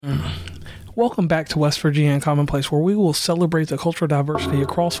Welcome back to West Virginia and Commonplace, where we will celebrate the cultural diversity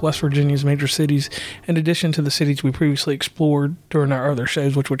across West Virginia's major cities, in addition to the cities we previously explored during our other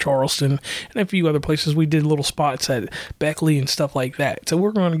shows, which were Charleston and a few other places. We did little spots at Beckley and stuff like that. So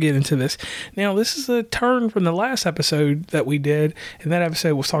we're going to get into this. Now, this is a turn from the last episode that we did, and that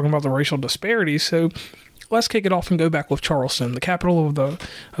episode was talking about the racial disparities. So let's kick it off and go back with Charleston, the capital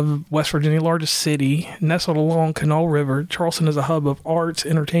of West Virginia, largest city, nestled along Kanawha River. Charleston is a hub of arts,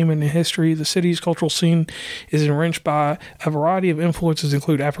 entertainment, and history. The city's cultural scene is enriched by a variety of influences,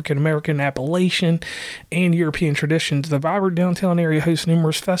 include African American, Appalachian, and European traditions. The vibrant downtown area hosts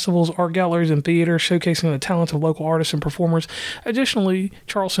numerous festivals, art galleries, and theaters, showcasing the talents of local artists and performers. Additionally,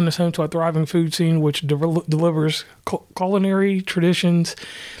 Charleston is home to a thriving food scene, which delivers culinary traditions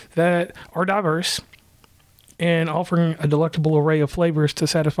that are diverse and offering a delectable array of flavors to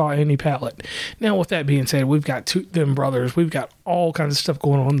satisfy any palate. Now, with that being said, we've got them brothers. We've got all kinds of stuff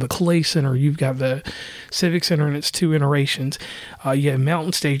going on. The Clay Center, you've got the Civic Center and its two iterations. You have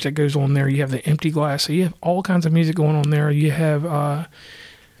Mountain Stage that goes on there. You have the Empty Glass. So you have all kinds of music going on there. You have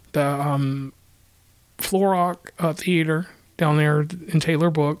the Floor Rock Theater down there in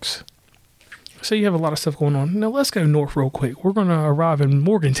Taylor Books. So you have a lot of stuff going on. Now let's go north real quick. We're going to arrive in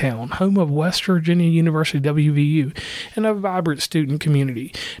Morgantown, home of West Virginia University, WVU, and a vibrant student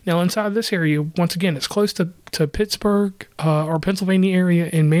community. Now inside this area, once again, it's close to Pittsburgh or Pennsylvania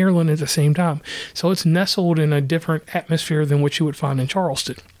area and Maryland at the same time. So it's nestled in a different atmosphere than what you would find in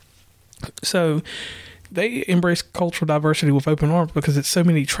Charleston. So they embrace cultural diversity with open arms because it's so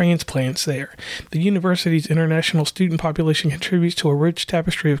many transplants there. The university's international student population contributes to a rich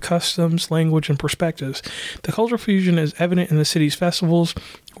tapestry of customs, language, and perspectives. The cultural fusion is evident in the city's festivals,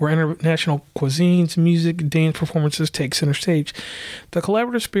 where international cuisines, music, dance performances take center stage. The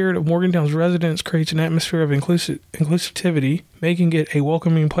collaborative spirit of Morgantown's residents creates an atmosphere of inclusivity, making it a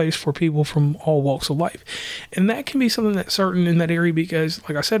welcoming place for people from all walks of life. And that can be something that's certain in that area because,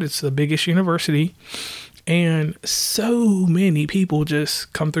 like I said, it's the biggest university. And so many people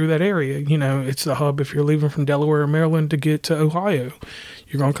just come through that area. You know, it's the hub if you're leaving from Delaware or Maryland to get to Ohio.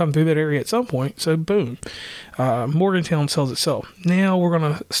 You're going to come through that area at some point. So, boom. Morgantown sells itself. Now, we're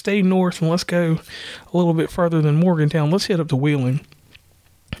going to stay north and let's go a little bit further than Morgantown. Let's head up to Wheeling.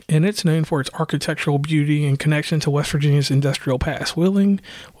 And it's known for its architectural beauty and connection to West Virginia's industrial past. Wheeling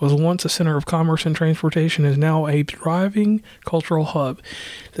was once a center of commerce and transportation, is now a thriving cultural hub.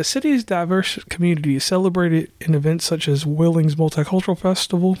 The city's diverse community is celebrated in events such as Wheeling's Multicultural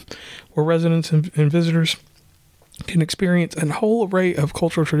Festival, where residents and visitors can experience a whole array of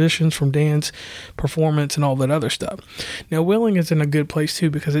cultural traditions from dance, performance, and all that other stuff. Now, Wheeling is in a good place, too,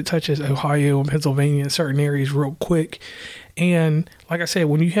 because it touches Ohio and Pennsylvania in certain areas real quick. And like I said,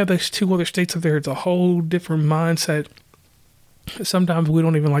 when you have those two other states up there, it's a whole different mindset. Sometimes we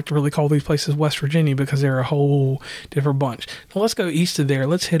don't even like to really call these places West Virginia because they're a whole different bunch. Now let's go east of there.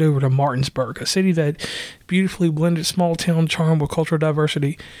 Let's head over to Martinsburg, a city that beautifully blended small town charm with cultural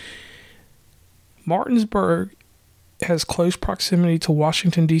diversity. Martinsburg has close proximity to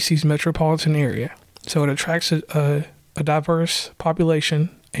Washington, D.C.'s metropolitan area, so it attracts a diverse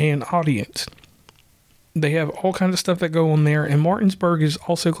population and audience. They have all kinds of stuff that go on there, and Martinsburg is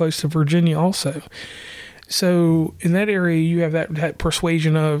also close to Virginia also. So in that area, you have that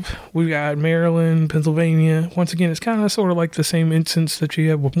persuasion of, we've got Maryland, Pennsylvania. Once again, it's kind of sort of like the same instance that you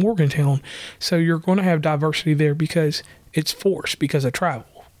have with Morgantown. So you're going to have diversity there because it's forced because of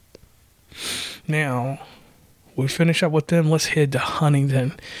travel. Now, we finish up with them. Let's head to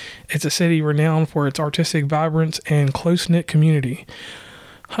Huntington. It's a city renowned for its artistic vibrance and close-knit community.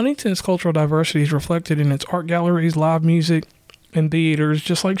 Huntington's cultural diversity is reflected in its art galleries, live music, and theaters,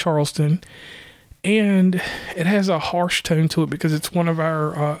 just like Charleston. And it has a harsh tone to it because it's one of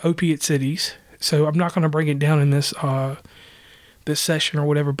our opiate cities. So I'm not going to break it down in this session or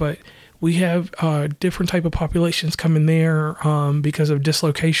whatever, but we have different type of populations coming there because of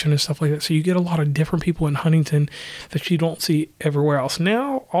dislocation and stuff like that. So you get a lot of different people in Huntington that you don't see everywhere else.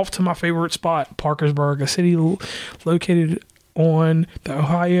 Now, off to my favorite spot, Parkersburg, a city located on the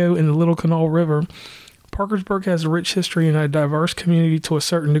Ohio and the Little Kanawha River. Parkersburg has a rich history and a diverse community to a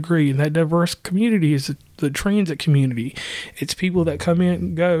certain degree, and that diverse community is the transit community. It's people that come in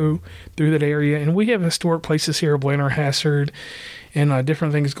and go through that area, and we have historic places here, Blanchard and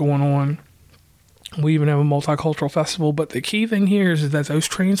different things going on. We even have a multicultural festival, but the key thing here is that those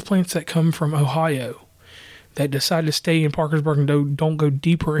transplants that come from Ohio that decide to stay in Parkersburg and don't go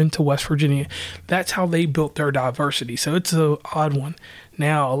deeper into West Virginia, that's how they built their diversity. So it's an odd one.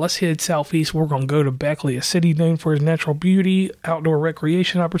 Now, let's head southeast. We're going to go to Beckley, a city known for its natural beauty, outdoor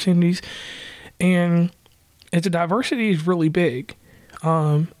recreation opportunities, and its diversity is really big.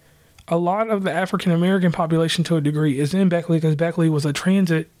 A lot of the African American population, to a degree, is in Beckley because Beckley was a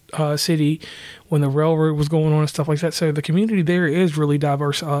transit city when the railroad was going on and stuff like that. So the community there is really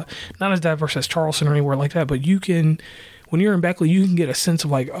diverse. Not as diverse as Charleston or anywhere like that, but you can, when you're in Beckley, you can get a sense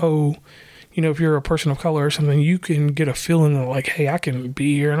of like, oh, you know, if you're a person of color or something, you can get a feeling of like, hey, I can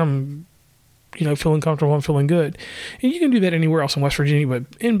be here and I'm, you know, feeling comfortable, I'm feeling good. And you can do that anywhere else in West Virginia, but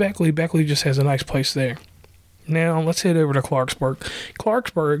in Beckley just has a nice place there. Now, let's head over to Clarksburg.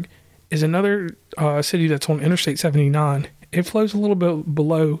 Clarksburg is another city that's on Interstate 79. It flows a little bit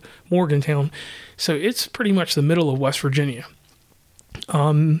below Morgantown, so it's pretty much the middle of West Virginia.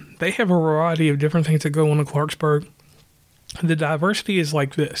 They have a variety of different things that go on in Clarksburg. The diversity is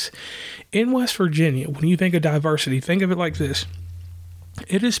like this. In West Virginia, when you think of diversity, think of it like this.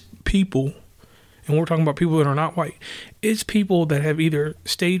 It is people, and we're talking about people that are not white, it's people that have either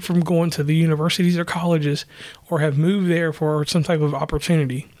stayed from going to the universities or colleges or have moved there for some type of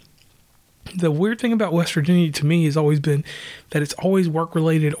opportunity. The weird thing about West Virginia to me has always been that it's always work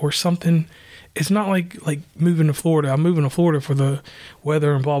related or something. It's not like moving to Florida. I'm moving to Florida for the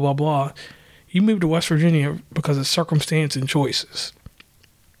weather and blah, blah, blah. You move to West Virginia because of circumstance and choices.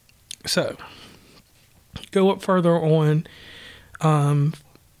 So, go up further on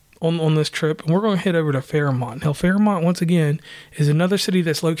this trip, and we're going to head over to Fairmont. Now, Fairmont, once again, is another city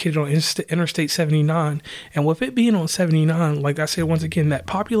that's located on Interstate 79, and with it being on 79, like I said, once again, that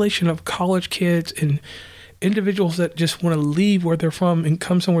population of college kids and individuals that just want to leave where they're from and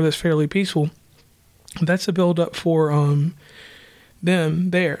come somewhere that's fairly peaceful, that's a build-up for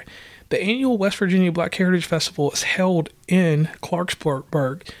them there. The annual West Virginia Black Heritage Festival is held in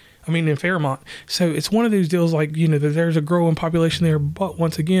in Fairmont. So it's one of those deals like, you know, that there's a growing population there, but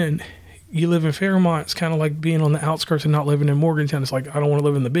once again, you live in Fairmont, it's kind of like being on the outskirts and not living in Morgantown. It's like, I don't want to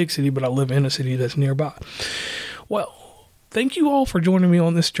live in the big city, but I live in a city that's nearby. Well, thank you all for joining me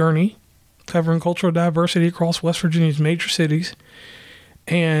on this journey, covering cultural diversity across West Virginia's major cities.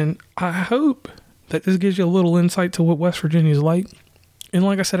 And I hope that this gives you a little insight to what West Virginia is like. And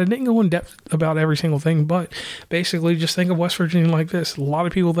like I said, I didn't go in depth about every single thing, but basically just think of West Virginia like this. A lot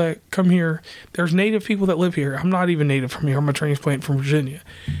of people that come here, there's native people that live here. I'm not even native from here. I'm a transplant from Virginia.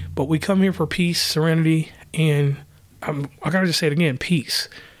 But we come here for peace, serenity, and I got to just say it again, peace.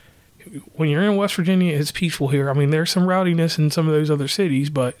 When you're in West Virginia, it's peaceful here. I mean, there's some rowdiness in some of those other cities,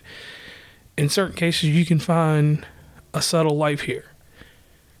 but in certain cases, you can find a subtle life here.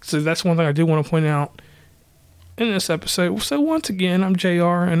 So that's one thing I do want to point out in this episode. So once again, I'm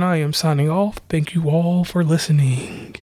JR and I am signing off. Thank you all for listening.